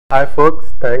Hi folks,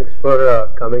 thanks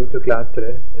for coming to class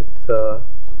today. It's a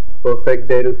perfect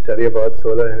day to study about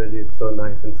solar energy. It's so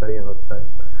nice and sunny outside.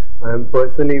 I'm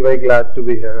personally very glad to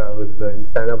be here. I was in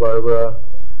Santa Barbara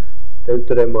till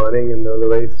today morning and there was a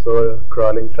very slow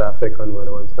crawling traffic on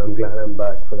 101, so I'm glad I'm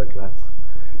back for the class.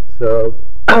 So,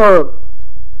 going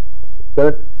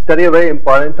to study a very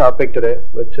important topic today,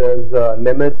 which is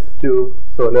limits to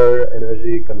solar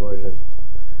energy conversion.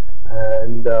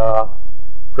 And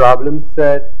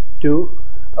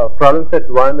problem set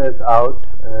 1 is out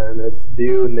and it's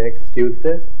due next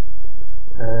Tuesday.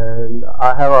 And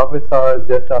I have office hours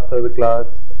just after the class.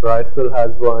 Raisul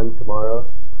has one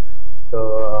tomorrow.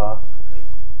 So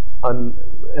and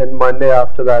Monday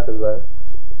after that as well.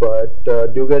 But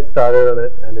do get started on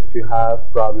it, and if you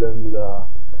have problems,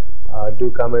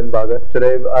 do come and bug us.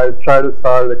 Today I'll try to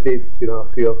solve at least a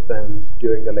few of them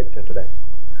during the lecture today.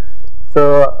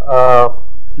 So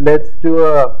let's do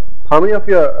how many of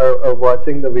you are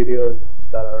watching the videos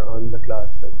that are on the class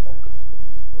website?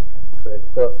 Okay, great.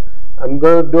 So I'm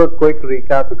going to do a quick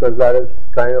recap because that is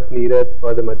kind of needed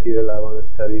for the material I want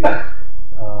to study,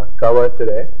 cover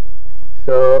today.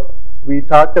 So we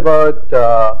talked about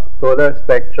solar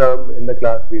spectrum in the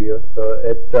class video. So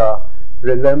it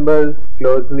resembles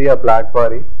closely a black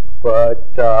body,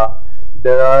 but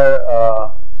there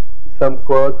are some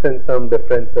quirks and some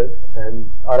differences,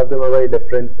 and all of them are very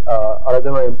different. All of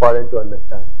them are important to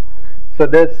understand. So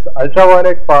this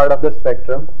ultraviolet part of the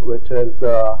spectrum, which is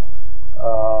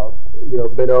below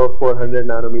 400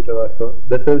 nanometer or so,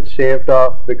 this is shaved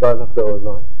off because of the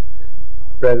ozone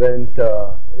present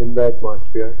in the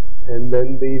atmosphere, and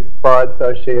then these parts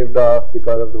are shaved off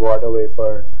because of the water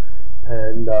vapor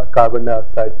and carbon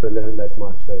dioxide present in the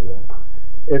atmosphere as well.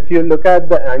 If you look at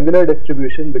the angular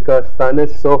distribution, because sun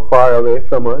is so far away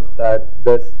from Earth that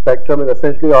the spectrum is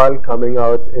essentially all coming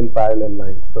out in parallel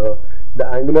lines. So the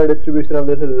angular distribution of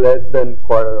this is less than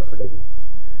quarter of a degree.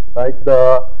 Right?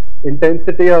 The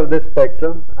intensity of this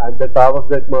spectrum at the top of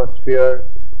the atmosphere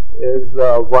is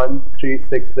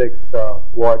 1366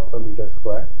 watt per meter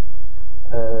square,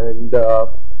 and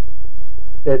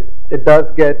it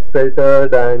does get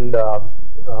filtered, and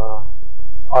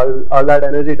all that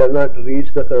energy does not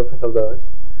reach the surface of the Earth.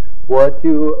 What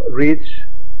you reach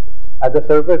at the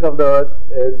surface of the Earth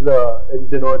is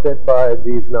denoted by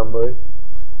these numbers,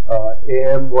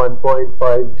 AM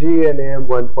 1.5G and AM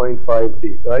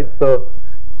 1.5D, right? So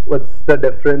what's the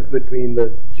difference between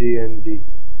this G and D?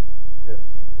 If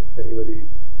anybody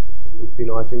who's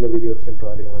been watching the videos can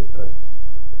probably answer it.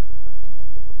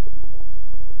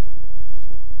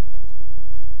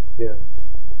 Yeah,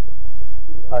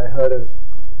 I heard a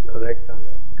correct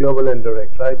answer. Global and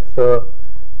direct, right? So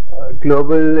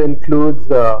global includes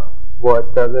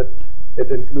what does it?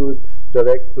 It includes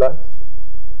direct plus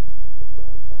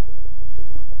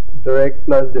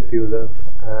diffusive,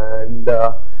 and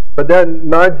but they're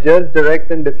not just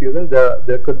direct and diffusive.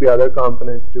 There could be other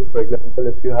components too. For example,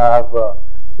 if you have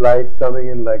light coming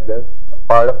in like this,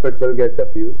 part of it will get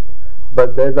diffused,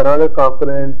 but there's another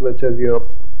component which is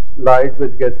light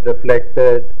which gets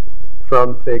reflected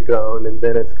from, say, ground, and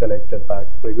then it's collected back.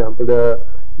 For example, there are a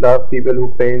lot of people who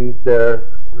paint their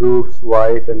roofs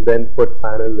white and then put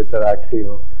panels which are actually,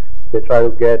 they try to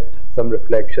get some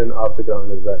reflection off the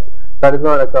ground as well. That is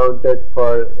not accounted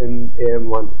for in AM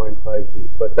 1.5G,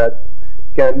 but that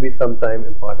can be sometime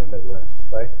important as well,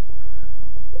 right?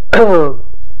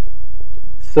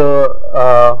 So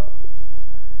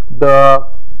the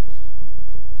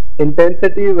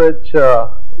intensity which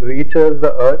reaches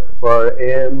the Earth for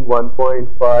AM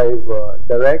 1.5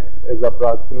 direct is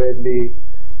approximately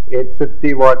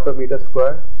 850 watt per meter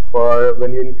square. For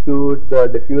when you include the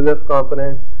diffusive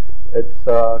component, it's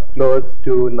close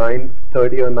to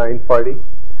 930 or 940.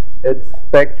 Its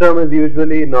spectrum is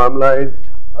usually normalized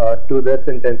to this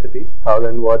intensity,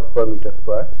 1000 watts per meter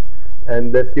square,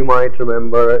 and this, you might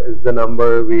remember, is the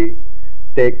number we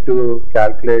take to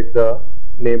calculate the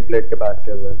nameplate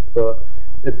capacity as well. So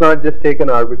it's not just taken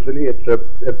arbitrarily, it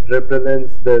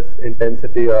represents this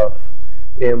intensity of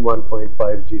AM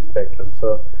 1.5G spectrum.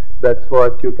 So that's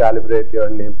what you calibrate your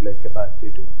nameplate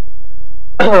capacity to.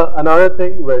 Another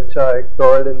thing which I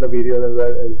covered in the video as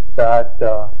well is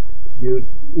that you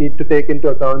need to take into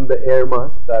account the air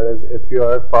mass. That is, if you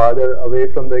are farther away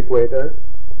from the equator,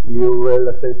 you will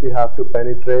essentially have to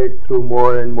penetrate through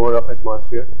more and more of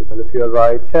atmosphere, because if you are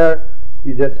right here,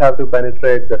 you just have to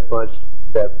penetrate this much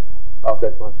depth of the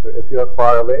atmosphere. If you are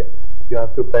far away, you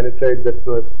have to penetrate this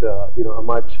much, a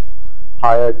much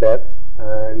higher depth,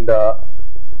 and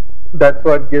that's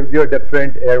what gives you a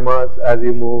different air mass as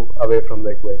you move away from the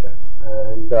equator.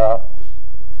 And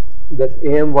this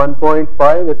AM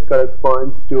 1.5, it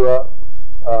corresponds to a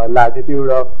latitude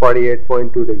of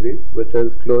 48.2 degrees, which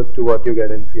is close to what you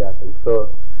get in Seattle. So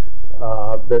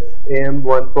this AM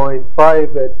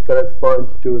 1.5, it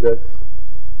corresponds to this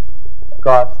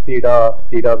cos theta of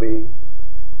theta being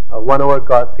 1 over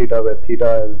cos theta, where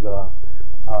theta is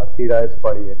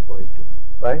 48.2,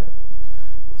 right?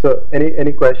 So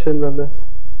any questions on this?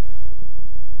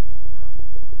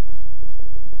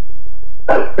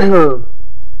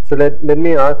 So let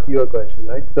me ask you a question,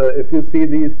 right? So if you see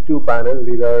these two panels,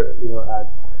 these are at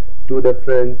two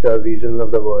different regions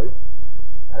of the world,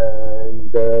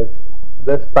 and there's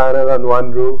this panel on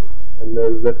one roof and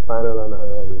there's this panel on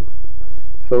another roof.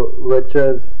 So which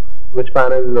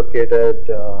panel is located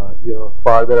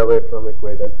farther away from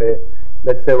equator?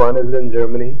 Let's say one is in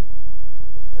Germany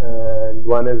and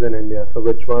one is in India. So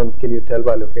which one can you tell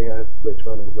by looking at which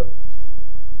one as well?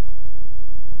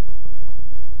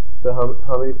 So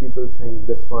how many people think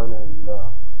this one is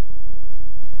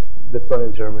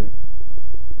Germany?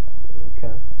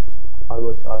 Okay,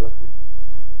 almost all of you.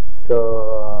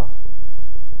 So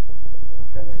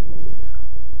okay,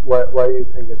 why do you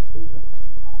think it's in Germany?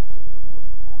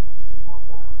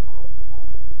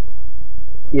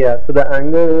 Yeah, so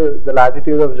the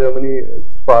latitude of Germany is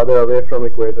farther away from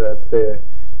equator as say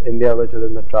India, which is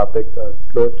in the tropics or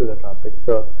close to the tropics.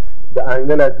 So the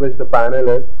angle at which the panel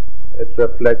is, it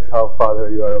reflects how farther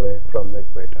you are away from the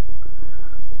equator.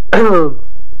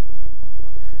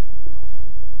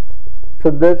 So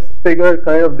this figure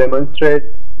kind of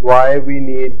demonstrates why do we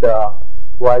need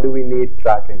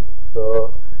tracking.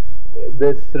 So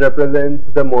this represents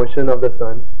the motion of the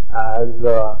sun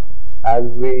as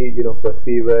we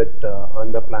perceive it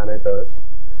on the planet Earth.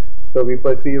 So we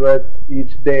perceive it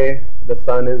each day. The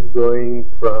sun is going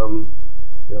from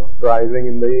rising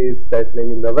in the east,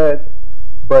 settling in the west.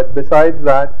 But besides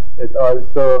that, it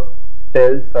also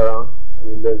tilts around. I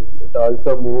mean, it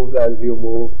also moves as you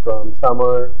move from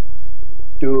summer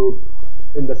to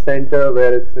in the center,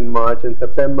 where it's in March and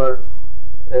September,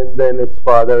 and then it's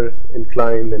farther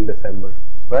inclined in December,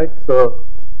 right? So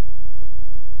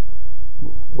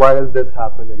why does this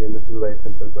happen? Again, this is a very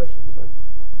simple question, right?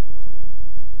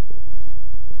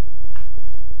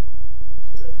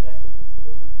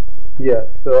 Yeah.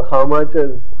 So how much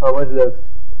is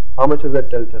it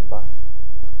tilted by?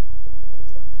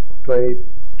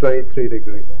 23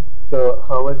 degrees. Right? So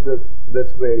how much does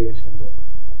this variation is?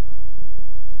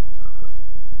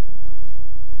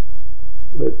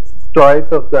 It's twice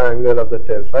of the angle of the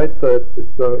tilt, right? So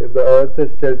it's going, if the Earth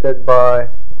is tilted by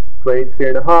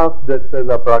 23.5, this is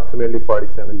approximately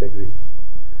 47 degrees.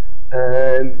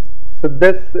 And so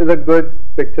this is a good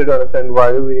picture to understand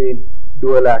why do we need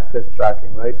dual axis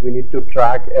tracking, right? We need to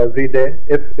track every day.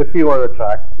 If you want to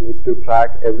track, you need to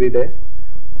track every day.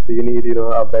 So you need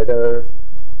a better,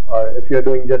 or if you're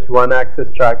doing just one axis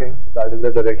tracking, that is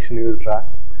the direction you will track.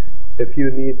 If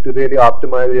you need to really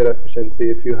optimize your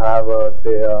efficiency, if you have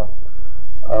say a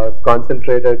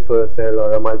concentrated solar cell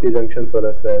or a multi-junction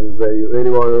solar cell where you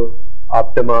really want to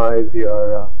optimize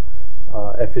your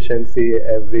efficiency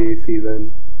every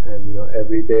season and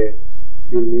every day,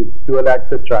 you'll need dual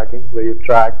axis tracking, where you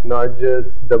track not just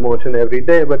the motion every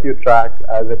day, but you track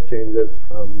as it changes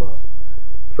from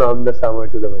the summer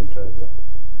to the winter as well.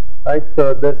 Right.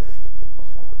 So this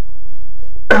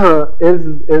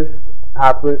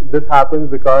this happens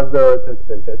because the Earth is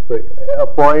tilted. So a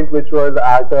point which was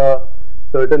at a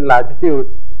certain latitude,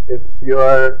 if you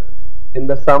are in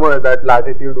the summer, that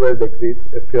latitude will decrease.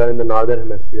 If you are in the northern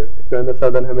hemisphere, if you are in the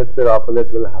southern hemisphere,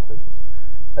 opposite will happen.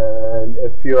 And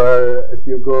if you are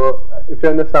in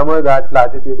the summer, that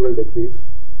latitude will decrease.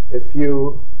 If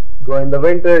you go in the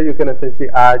winter, you can essentially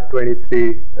add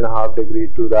 23.5 degrees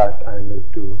to that angle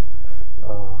too.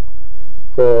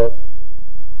 So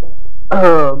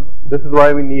this is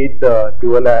why we need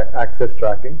dual axis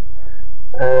tracking,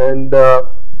 and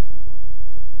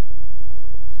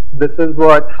this is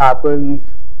what happens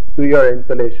to your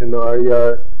insolation or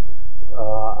your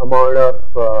amount of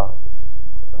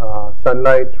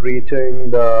sunlight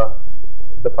reaching the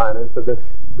panel. So this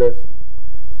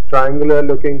triangular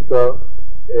looking curve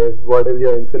is what is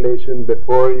your insolation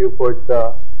before you put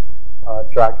the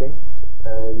tracking,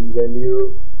 and when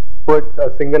you put a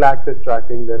single axis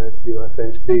tracking, then it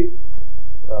essentially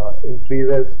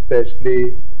increases,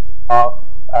 especially off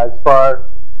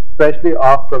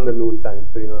from the noon time.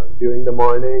 So during the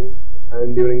mornings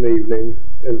and during the evenings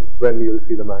is when you'll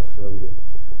see the maximum gain.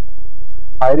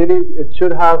 Ideally, it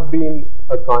should have been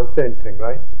a constant thing,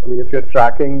 right? I mean, if you're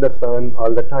tracking the sun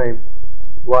all the time,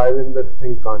 why isn't this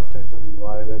thing constant? I mean,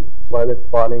 why is it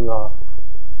falling off?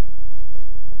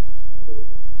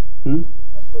 Sun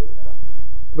goes down.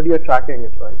 but you're tracking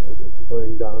it, right? It's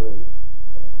going down. And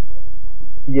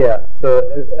yeah. So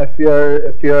if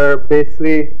you're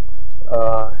basically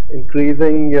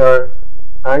increasing your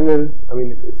angle, I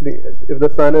mean, if the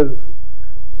sun is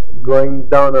going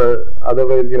down, or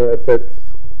otherwise, if it's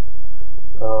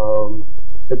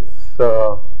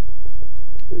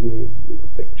let me use a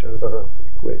picture or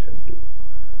equation too.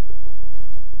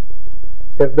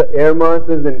 If the air mass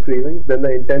is increasing, then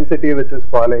the intensity which is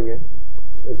falling in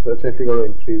is essentially going to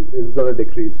increase, is going to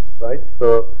decrease, right?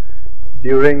 So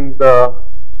during the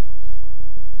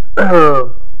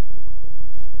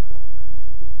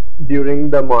during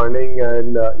the morning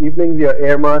and evenings, your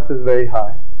air mass is very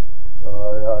high,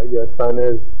 or your sun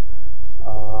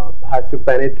has to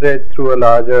penetrate through a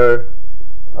larger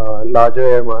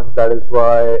air mass. That is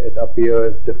why it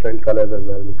appears different colors as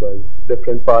well, because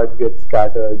different parts get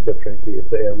scattered differently if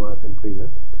the air mass increases.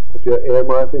 If your air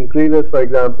mass increases, for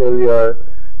example, your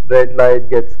red light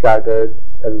gets scattered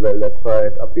as well. That's why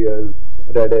it appears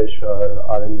reddish or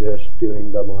orangish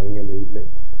during the morning and the evening.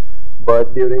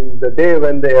 But during the day,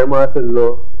 when the air mass is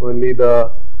low, only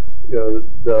the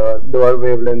lower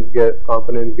wavelength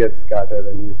components get scattered,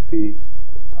 and you see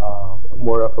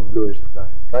more of a bluish sky,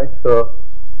 right? So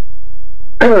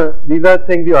these are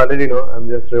things you already know. I'm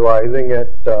just revising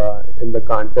it in the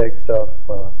context of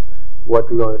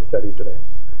what we're going to study today.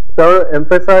 So I want to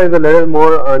emphasize a little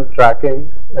more on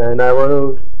tracking, and I want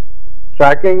to.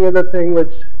 Tracking is a thing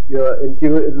which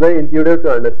is very intuitive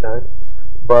to understand,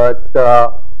 but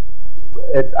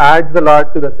it adds a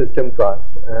lot to the system cost.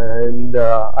 And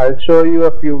I'll show you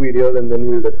a few videos, and then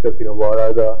we'll discuss, what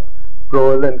are the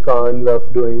pros and cons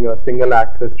of doing a single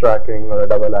axis tracking or a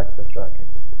double axis tracking.